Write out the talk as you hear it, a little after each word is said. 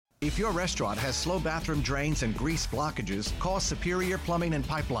If your restaurant has slow bathroom drains and grease blockages, call Superior Plumbing and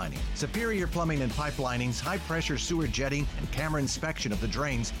Pipelining. Superior Plumbing and Pipelining's high-pressure sewer jetting and camera inspection of the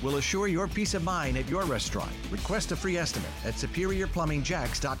drains will assure your peace of mind at your restaurant. Request a free estimate at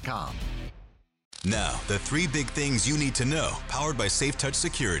SuperiorPlumbingJacks.com. Now, the 3 big things you need to know, powered by Safe Touch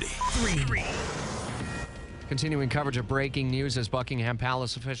Security. 3. Continuing coverage of breaking news as Buckingham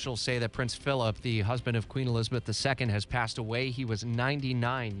Palace officials say that Prince Philip, the husband of Queen Elizabeth II, has passed away. He was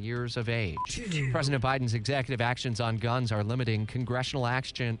 99 years of age. 2. President Biden's executive actions on guns are limiting. Congressional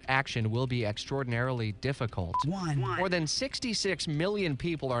action will be extraordinarily difficult. 1. More than 66 million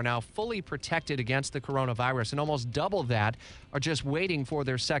people are now fully protected against the coronavirus, and almost double that are just waiting for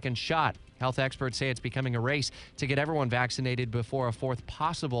their second shot. Health experts say it's becoming a race to get everyone vaccinated before a fourth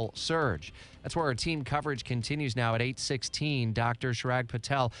possible surge. That's where our team coverage continues now at 8:16. Dr. Chirag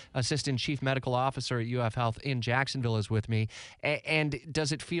Patel, Assistant Chief Medical Officer at UF Health in Jacksonville, is with me. And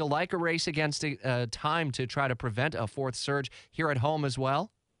does it feel like a race against time to try to prevent a fourth surge here at home as well?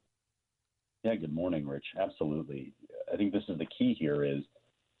 Yeah, good morning, Rich. Absolutely. I think this is the key here is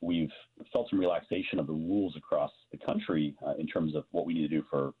we've felt some relaxation of the rules across the country in terms of what we need to do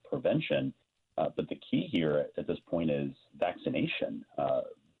for prevention. But the key here at this point is vaccination.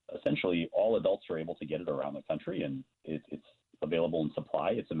 Essentially, all adults are able to get it around the country, and it's available in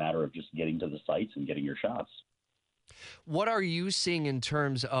supply. It's a matter of just getting to the sites and getting your shots. What are you seeing in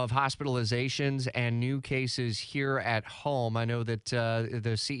terms of hospitalizations and new cases here at home? I know that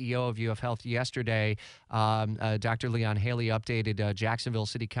the CEO of UF Health yesterday, Dr. Leon Haley, updated Jacksonville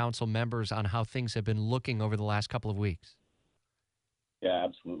City Council members on how things have been looking over the last couple of weeks. Yeah,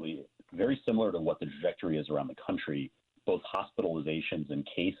 absolutely. Very similar to what the trajectory is around the country. Both hospitalizations and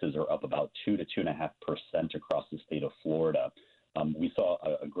cases are up about 2 to 2.5% across the state of Florida. We saw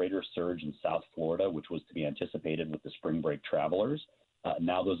a greater surge in South Florida, which was to be anticipated with the spring break travelers.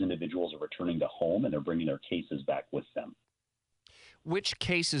 Now those individuals are returning to home, and they're bringing their cases back with them. Which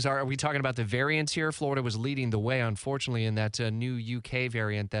cases are we talking about? The variants here? Florida was leading the way, unfortunately, in that new UK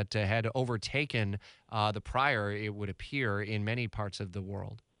variant that had overtaken the prior, it would appear, in many parts of the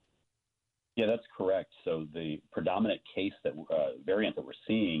world. Yeah, that's correct. So the predominant case variant that we're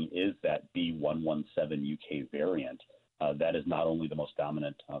seeing is that B117 UK variant. That is not only the most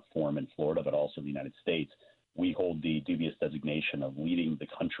dominant form in Florida, but also in the United States. We hold the dubious designation of leading the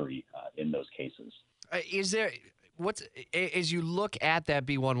country in those cases. As you look at that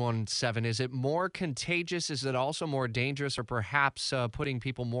B117, is it more contagious? Is it also more dangerous, or perhaps putting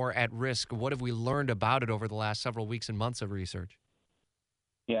people more at risk? What have we learned about it over the last several weeks and months of research?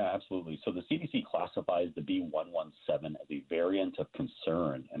 Yeah, absolutely. So the CDC classifies the B117 as a variant of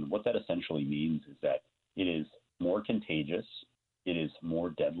concern. And what that essentially means is that it is more contagious, it is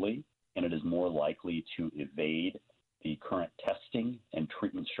more deadly, and it is more likely to evade the current testing and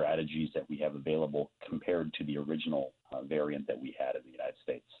treatment strategies that we have available compared to the original variant that we had in the United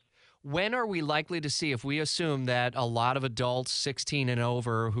States. When are we likely to see, if we assume that a lot of adults 16 and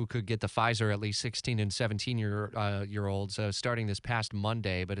over who could get the Pfizer, at least 16 and 17-year-olds, starting this past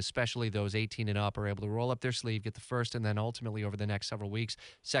Monday, but especially those 18 and up, are able to roll up their sleeve, get the first, and then ultimately over the next several weeks,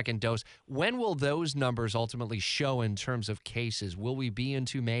 second dose. When will those numbers ultimately show in terms of cases? Will we be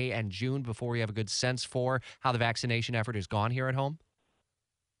into May and June before we have a good sense for how the vaccination effort has gone here at home?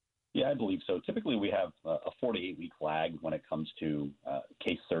 Yeah, I believe so. Typically, we have a 4 to 8 week lag when it comes to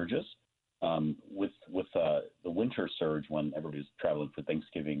case surges. With the winter surge, when everybody's traveling for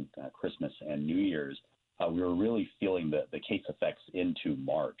Thanksgiving, Christmas, and New Year's, we were really feeling the case effects into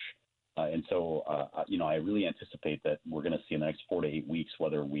March. And so, I really anticipate that we're going to see in the next 4 to 8 weeks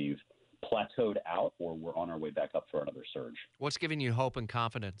whether we've plateaued out or we're on our way back up for another surge. What's giving you hope and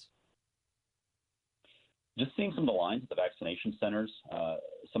confidence? Just seeing some of the lines at the vaccination centers,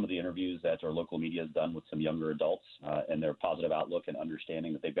 some of the interviews that our local media has done with some younger adults and their positive outlook and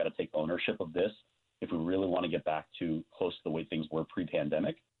understanding that they've got to take ownership of this. If we really want to get back to close to the way things were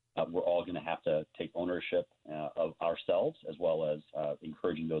pre-pandemic, we're all going to have to take ownership of ourselves, as well as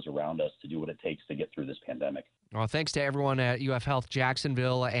encouraging those around us to do what it takes to get through this pandemic. Well, thanks to everyone at UF Health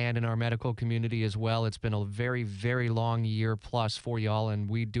Jacksonville and in our medical community as well. It's been a very, very long year plus for y'all, and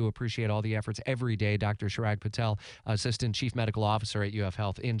we do appreciate all the efforts every day. Dr. Chirag Patel, Assistant Chief Medical Officer at UF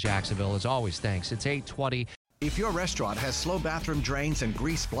Health in Jacksonville. As always, thanks. It's 8:20. If your restaurant has slow bathroom drains and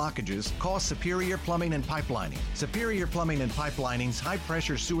grease blockages, call Superior Plumbing and Pipelining. Superior Plumbing and Pipelining's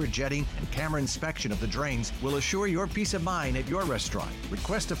high-pressure sewer jetting and camera inspection of the drains will assure your peace of mind at your restaurant.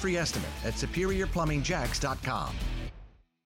 Request a free estimate at SuperiorPlumbingJacks.com.